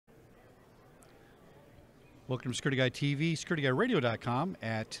Welcome to Security Guy TV, securityguyradio.com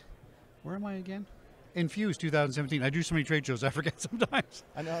at, where am I again? Infuse 2017. I do so many trade shows, I forget sometimes.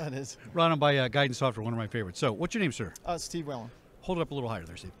 I know that is. Run on by Guidance Software, one of my favorites. So, what's your name, sir? Steve Whalen. Hold it up a little higher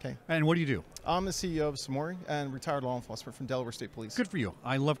there, Steve. Okay. And what do you do? I'm the CEO of Samori and retired law enforcement from Delaware State Police. Good for you.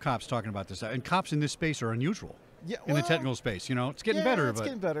 I love cops talking about this. And cops in this space are unusual. Yeah, in the technical space, you know, it's getting better. It's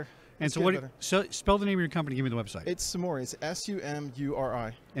getting better. And so, spell the name of your company. Give me the website. It's Samori. It's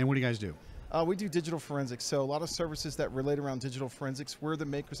S-U-M-U-R-I. And what do you guys do? We do digital forensics, so a lot of services that relate around digital forensics. We're the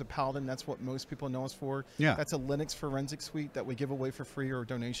makers of Paladin. That's what most people know us for. Yeah. That's a Linux forensic suite that we give away for free or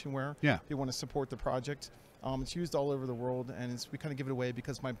donationware. Yeah. If you want to support the project. It's used all over the world, and we kind of give it away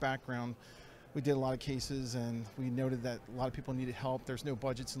because my background, we did a lot of cases, and we noted that a lot of people needed help. There's no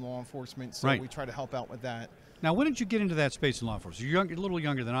budgets in law enforcement, so we try to help out with that. Now, when did you get into that space in law enforcement? You're a little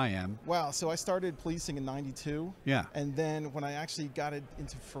younger than I am. Wow, so I started policing in '92. Yeah. And then when I actually got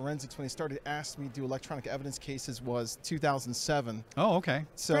into forensics, when they started asking me to do electronic evidence cases, was 2007. Oh, okay.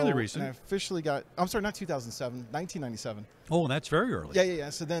 So fairly recent. And I officially got, I'm sorry, not 2007, 1997. Oh, that's very early. Yeah.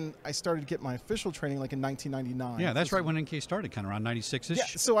 So then I started to get my official training like in 1999. Yeah, that's right when NCASE started, kind of around 96-ish. Yeah,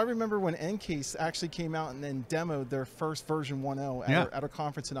 so I remember when NCASE actually came out and then demoed their first version 1.0 at a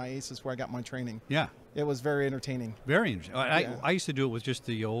conference in IASIS where I got my training. Yeah. It was very entertaining. Very interesting. I used to do it with just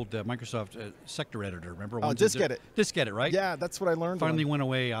the old Microsoft sector editor. Remember? Oh, Diskette it. Diskette it, right? Yeah, that's what I learned. Finally went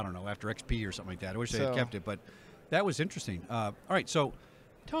away, I don't know, after XP or something like that. I wish they had kept it, but that was interesting. All right, so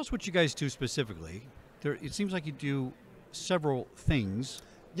tell us what you guys do specifically. It seems like you do several things.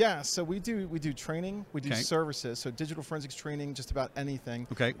 Yeah, so we do training, we do services, so digital forensics training, just about anything.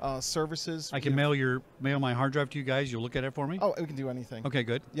 Okay. Services. I can mail my hard drive to you guys. You'll look at it for me. Oh, we can do anything. Okay,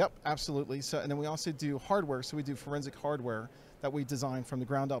 good. Yep, absolutely. So, and then we also do hardware. So we do forensic hardware that we design from the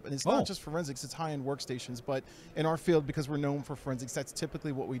ground up, and it's not just forensics; it's high-end workstations. But in our field, because we're known for forensics, that's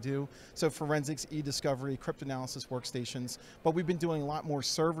typically what we do. So forensics, e-discovery, cryptanalysis workstations. But we've been doing a lot more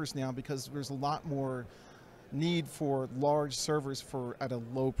servers now because there's a lot more need for large servers at a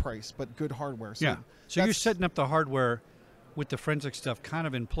low price, but good hardware. So so you're setting up the hardware with the forensic stuff kind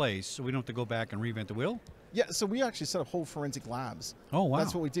of in place, so we don't have to go back and reinvent the wheel? Yeah, so we actually set up whole forensic labs. Oh, wow.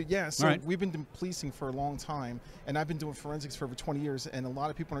 That's what we do. Yeah, so we've been doing policing for a long time, and I've been doing forensics for over 20 years, and a lot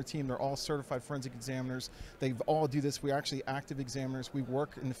of people on our team, they're all certified forensic examiners. They all do this. We're actually active examiners. We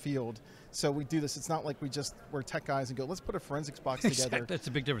work in the field, so we do this. It's not like we're tech guys and go, let's put a forensics box together. That's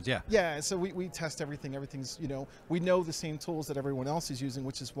a big difference, yeah. Yeah, so we test everything. Everything's, we know the same tools that everyone else is using,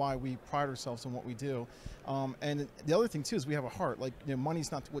 which is why we pride ourselves on what we do. And the other thing, too, is we have a heart. Like,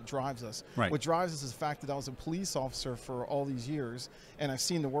 money's not what drives us. Right. What drives us is the fact that I was a police officer for all these years, and I've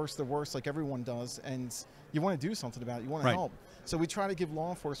seen the worst like everyone does, and you want to do something about it. You want to help. So we try to give law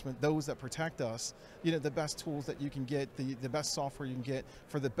enforcement, those that protect us, the best tools that you can get, the best software you can get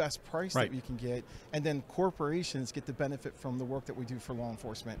for the best price that you can get, and then corporations get the benefit from the work that we do for law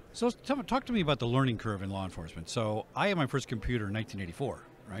enforcement. So talk to me about the learning curve in law enforcement. So I had my first computer in 1984,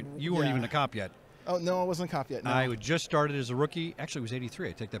 right? You weren't even a cop yet. Oh, no, I wasn't a cop yet. No. I just started as a rookie. Actually, it was 83.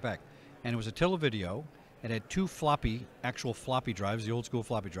 I take that back. And it was a televideo. It had two actual floppy drives, the old school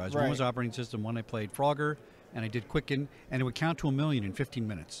floppy drives. One was operating system, one I played Frogger, and I did Quicken, and it would count to 1 million in 15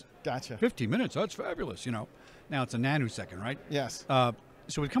 minutes. Gotcha. 15 minutes, that's fabulous, Now it's a nanosecond, right? Yes.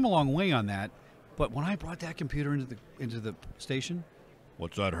 So we've come a long way on that, but when I brought that computer into the station,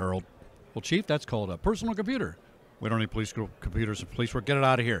 what's that, Harold? Well, Chief, that's called a personal computer. We don't need police computers and police work. Get it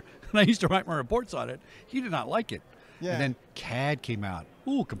out of here. And I used to write my reports on it. He did not like it. Yeah. And then CAD came out.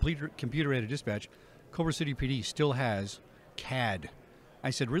 Ooh, computer-aided dispatch. Culver City PD still has CAD.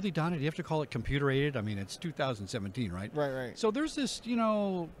 I said, really, Donna, do you have to call it computer-aided? I mean, it's 2017, right? Right. So there's this,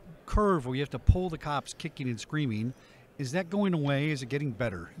 curve where you have to pull the cops kicking and screaming. Is that going away? Is it getting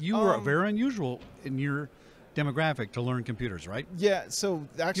better? You were very unusual in your demographic to learn computers, right? Yeah, so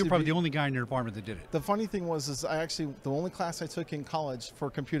actually you're probably the only guy in your department that did it. The funny thing was the only class I took in college for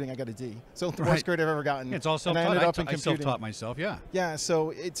computing, I got a D. So the worst grade I've ever gotten. It's all self-taught. I self-taught myself, yeah. Yeah, so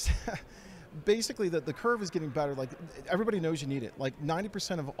it's basically the curve is getting better. Like, everybody knows you need it. Like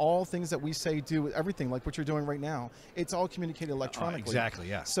 90% of all things that we say do, everything like what you're doing right now, it's all communicated electronically. Exactly,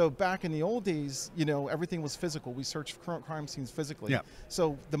 yeah. So back in the old days, everything was physical. We searched crime scenes physically. Yeah.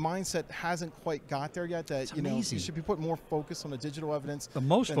 So the mindset hasn't quite got there yet that, you should be putting more focus on the digital evidence. The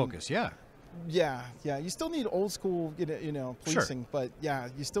most focus, yeah. Yeah, yeah. You still need old school, policing, but yeah,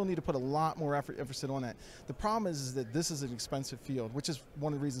 you still need to put a lot more emphasis on that. The problem is that this is an expensive field, which is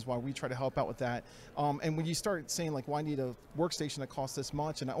one of the reasons why we try to help out with that. And when you start saying like, well, I need a workstation that costs this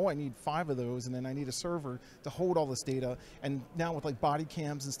much, and I need 5 of those, and then I need a server to hold all this data, and now with like body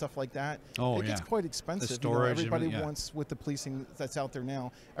cams and stuff like that, it gets quite expensive. The storage, everybody wants, with the policing that's out there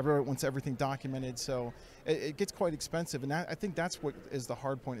now, everybody wants everything documented, so it gets quite expensive, and I think that's what is the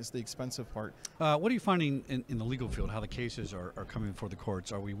hard point, is the expensive part. What are you finding in the legal field, how the cases are coming before the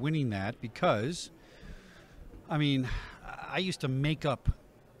courts? Are we winning that? Because, I mean, I used to make up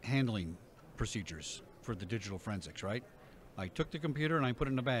handling procedures for the digital forensics, right? I took the computer and I put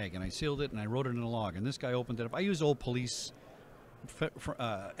it in a bag and I sealed it and I wrote it in a log, and this guy opened it up. I use old police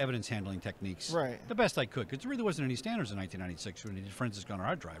evidence handling techniques the best I could, because there really wasn't any standards in 1996 when you did forensics on a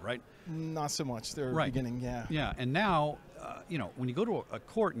hard drive, right? Not so much. They're beginning, yeah. Yeah, and now, when you go to a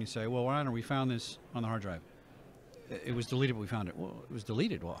court and you say, well, Your Honor, we found this on the hard drive. It was deleted, but we found it. Well, it was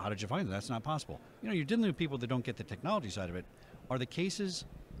deleted. Well, how did you find it? That's not possible. You're dealing with people that don't get the technology side of it. Are the cases,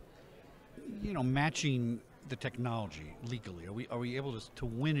 matching the technology legally? Are we able to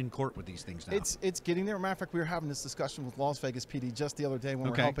win in court with these things now? It's getting there. Matter of fact, we were having this discussion with Las Vegas PD just the other day when we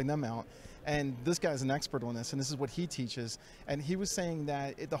were helping them out, and this guy's an expert on this, and this is what he teaches. And he was saying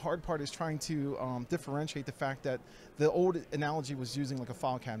that the hard part is trying to differentiate the fact that the old analogy was using like a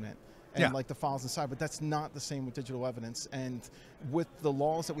file cabinet and like the files inside, but that's not the same with digital evidence. And with the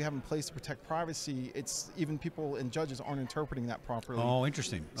laws that we have in place to protect privacy, it's even people and judges aren't interpreting that properly. Oh,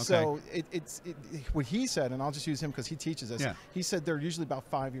 interesting. Okay. So it's what he said, and I'll just use him because he teaches this. He said they're usually about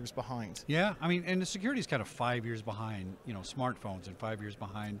 5 years behind. Yeah, I mean, and the security is kind of 5 years behind, smartphones, and 5 years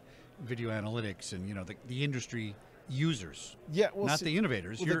behind video analytics, and the industry users. Yeah, well, not the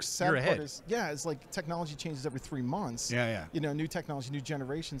innovators. You're ahead. It's like technology changes every 3 months. Yeah. New technology, new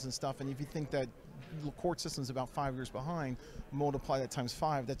generations and stuff. And if you think that court system's about 5 years behind, multiply that times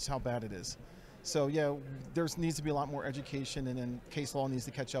 5. That's how bad it is. So yeah, there needs to be a lot more education, and then case law needs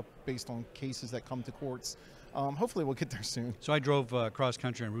to catch up based on cases that come to courts. Hopefully, we'll get there soon. So I drove cross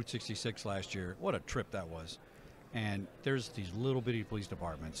country on Route 66 last year. What a trip that was! And there's these little bitty police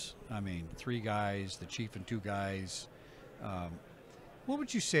departments. I mean, 3 guys, the chief and 2 guys. What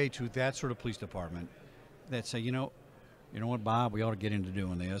would you say to that sort of police department that say, you know what, Bob, we ought to get into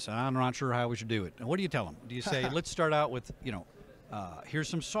doing this, and I'm not sure how we should do it? And what do you tell them? Do you say, let's start out with, here's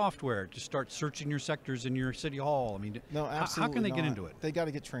some software to start searching your sectors in your city hall? I mean, no, absolutely how can they not. get into it? They got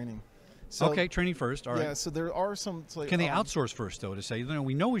to get training. So, okay, training first. All right. Yeah, so there are some. Can they outsource first, though, to say,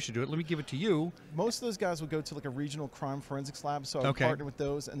 we know we should do it. Let me give it to you. Most of those guys would go to like a regional crime forensics lab, so I would partner with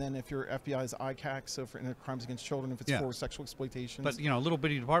those. And then if your FBI is ICAC, so for crimes against children, if it's for sexual exploitation. But a little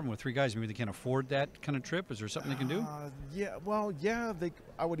bitty department with 3 guys, maybe they can't afford that kind of trip. Is there something they can do?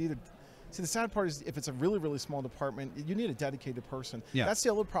 I would either. See, the sad part is if it's a really, really small department, you need a dedicated person. Yeah. That's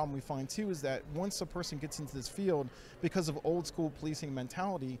the other problem we find, too, is that once a person gets into this field, because of old school policing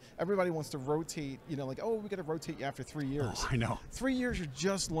mentality, everybody wants to rotate, we got to rotate you after 3 years. Oh, I know. 3 years, you're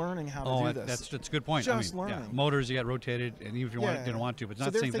just learning how to do this. That's a good point. Just learning. Yeah, motors, you got rotated, and even if you didn't want to, but it's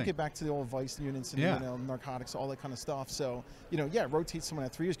not the same thing. So they're thinking back to the old vice units and, narcotics, all that kind of stuff. So, rotate someone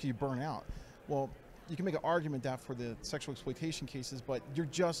at 3 years because you burn out. Well, you can make an argument that for the sexual exploitation cases, but you're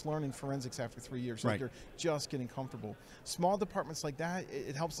just learning forensics after 3 years. Like you're just getting comfortable. Small departments like that,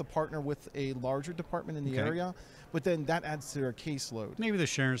 it helps to partner with a larger department in the area, but then that adds to their caseload. Maybe the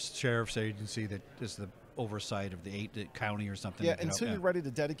sheriff's agency that is the oversight of the county or something. Yeah, until you're ready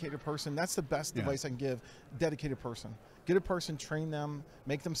to dedicate a person, that's the best advice I can give. Dedicated person. Get a person, train them,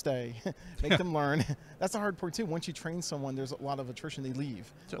 make them stay, make them learn. That's the hard part too. Once you train someone, there's a lot of attrition. They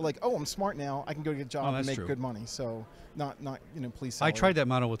leave. So, like, oh, I'm smart now. I can go get a job and make good money. So not police salary. I tried that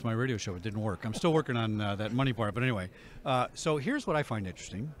model with my radio show. It didn't work. I'm still working on that money part. But anyway, so here's what I find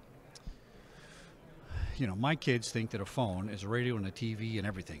interesting. My kids think that a phone is a radio and a TV and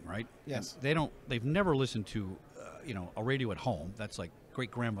everything, right? Yes. And they've never listened to, a radio at home. That's like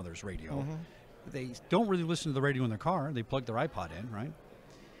great-grandmother's radio. Mm-hmm. They don't really listen to the radio in their car. They plug their iPod in, right?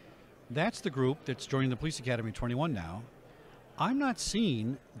 That's the group that's joining the Police Academy 21 now. I'm not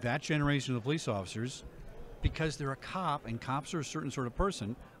seeing that generation of the police officers because they're a cop, and cops are a certain sort of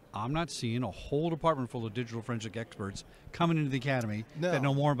person. I'm not seeing a whole department full of digital forensic experts coming into the academy that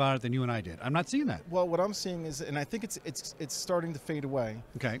know more about it than you and I did. I'm not seeing that. Well, what I'm seeing is, and I think it's starting to fade away,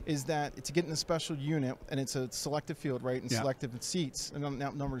 is that to get in a special unit, and it's a selective field, right, and selective seats, and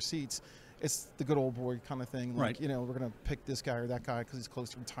number of seats, it's the good old boy kind of thing. Like, Right. you know, we're going to pick this guy or that guy because he's close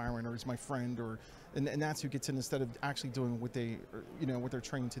to retirement or he's my friend, or and that's who gets in instead of actually doing what they, or, you know, what they're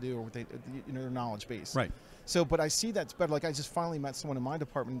trained to do or what they, you know, their knowledge base. Right. So, but I see that's better. Like, I just finally met someone in my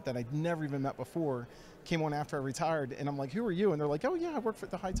department that I'd never even met before, came on after I retired, and I'm like, who are you? And they're like, oh yeah, I work for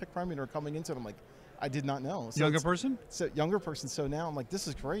the high-tech crime unit, or coming into it. I'm like, I did not know. So Younger person? So younger person. So now I'm like, this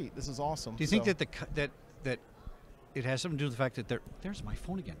is great. This is awesome. Do you think that it has something to do with the fact that there's my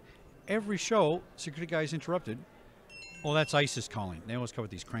phone again? Every show, security guy is interrupted. Oh, that's ISIS calling. They always cover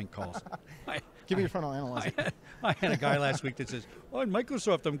these crank calls. Give me your phone, I'll analyze it. I had a guy last week that says, oh, in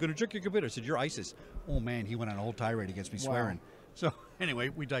Microsoft, I'm going to check your computer. I said, you're ISIS. Oh, man, he went on a whole tirade against me swearing. So anyway,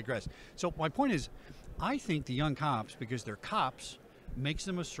 we digress. So my point is, I think the young cops, because they're cops, makes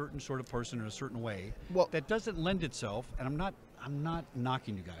them a certain sort of person in a certain way that doesn't lend itself, and I'm not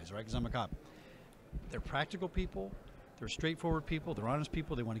knocking you guys, right, because I'm a cop. They're practical people. They're straightforward people. They're honest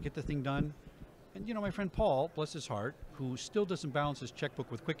people. They want to get the thing done. And, you know, my friend Paul, bless his heart, who still doesn't balance his checkbook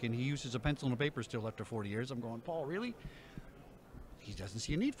with Quicken, he uses a pencil and a paper still after 40 years. I'm going, Paul, really? He doesn't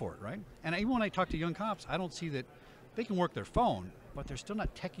see a need for it, right? And even when I talk to young cops, I don't see that they can work their phone, but they're still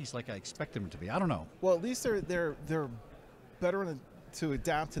not techies like I expect them to be. I don't know. Well, at least they're better to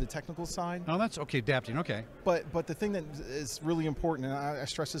adapt to the technical side. Oh, that's okay, adapting, okay. But the thing that is really important, and I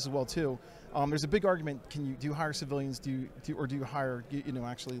stress this as well too, there's a big argument: do you hire civilians, or do you hire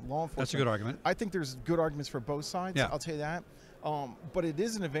actually law enforcement? That's a good argument. I think there's good arguments for both sides. Yeah. I'll tell you that. But it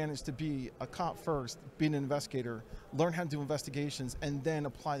is an advantage to be a cop first, be an investigator, learn how to do investigations, and then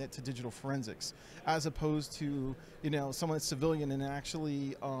apply that to digital forensics, as opposed to someone that's civilian and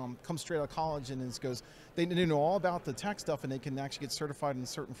actually comes straight out of college and goes, they know all about the tech stuff and they can actually get certified in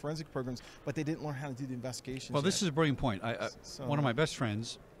certain forensic programs, but they didn't learn how to do the investigations. Well, this is a brilliant point. So, one of my best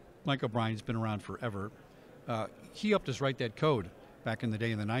friends, Mike O'Brien's been around forever. He helped us write that code back in the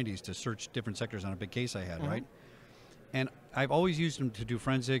day in the 90s to search different sectors on a big case I had, right? And I've always used him to do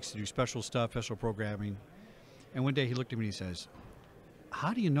forensics, to do special stuff, special programming. And one day he looked at me and he says,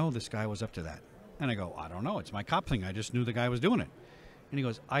 how do you know this guy was up to that? And I go, I don't know. It's my cop thing. I just knew the guy was doing it. And he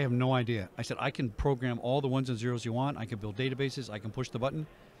goes, I have no idea. I said, I can program all the ones and zeros you want. I can build databases. I can push the button.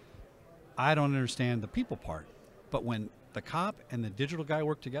 I don't understand the people part. But when the cop and the digital guy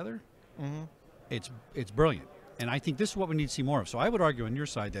work together, it's brilliant. And I think this is what we need to see more of. So I would argue on your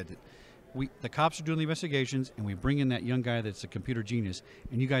side that the cops are doing the investigations, and we bring in that young guy that's a computer genius,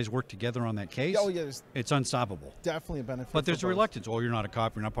 and you guys work together on that case. Oh, yeah, it's unstoppable. Definitely a benefit. But there's a reluctance. Oh, you're not a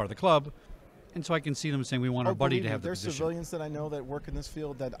cop. You're not part of the club. And so I can see them saying, we want our buddy to have the position. There's civilians that I know that work in this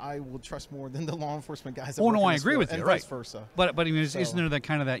field that I will trust more than the law enforcement guys that work in this field. Oh, no, I agree with you, and right. vice versa. But I mean, isn't there that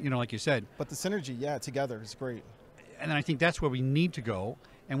kind of that, like you said. But the synergy, yeah, together is great. And I think that's where we need to go.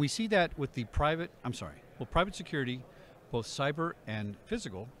 And we see that with the private security, both cyber and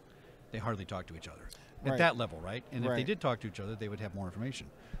physical, they hardly talk to each other at that level, right? And if they did talk to each other, they would have more information.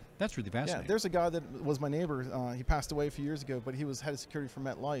 That's really fascinating. Yeah, there's a guy that was my neighbor. He passed away a few years ago, but he was head of security for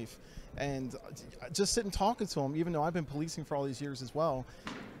MetLife. And just sitting talking to him, even though I've been policing for all these years as well,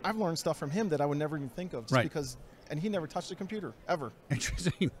 I've learned stuff from him that I would never even think of, just because. And he never touched a computer, ever.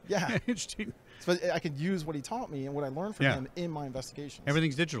 Interesting. Yeah. Interesting. So I could use what he taught me and what I learned from him in my investigations.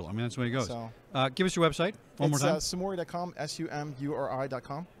 Everything's digital. I mean, that's the way it goes. So, give us your website one more time. It's sumuri.com,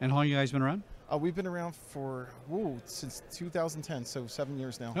 SUMURI.com. And how long have you guys been around? We've been around since 2010, so 7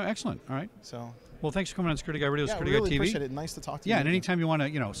 years now. Oh, excellent. All right. So. Well, thanks for coming on Security Guy Radio, Security really Guy TV. Appreciate it. Nice to talk to you. Yeah, and anytime you want to,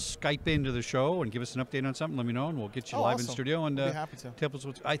 Skype into the show and give us an update on something, let me know, and we'll get you live in the studio. And I'll be happy to. Tell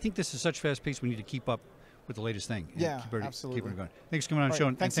us I think this is such fast pace. We need to keep up with the latest thing. Yeah, absolutely. Keep it going. Thanks for coming on the show,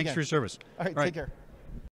 and thanks for your service. All right, take care.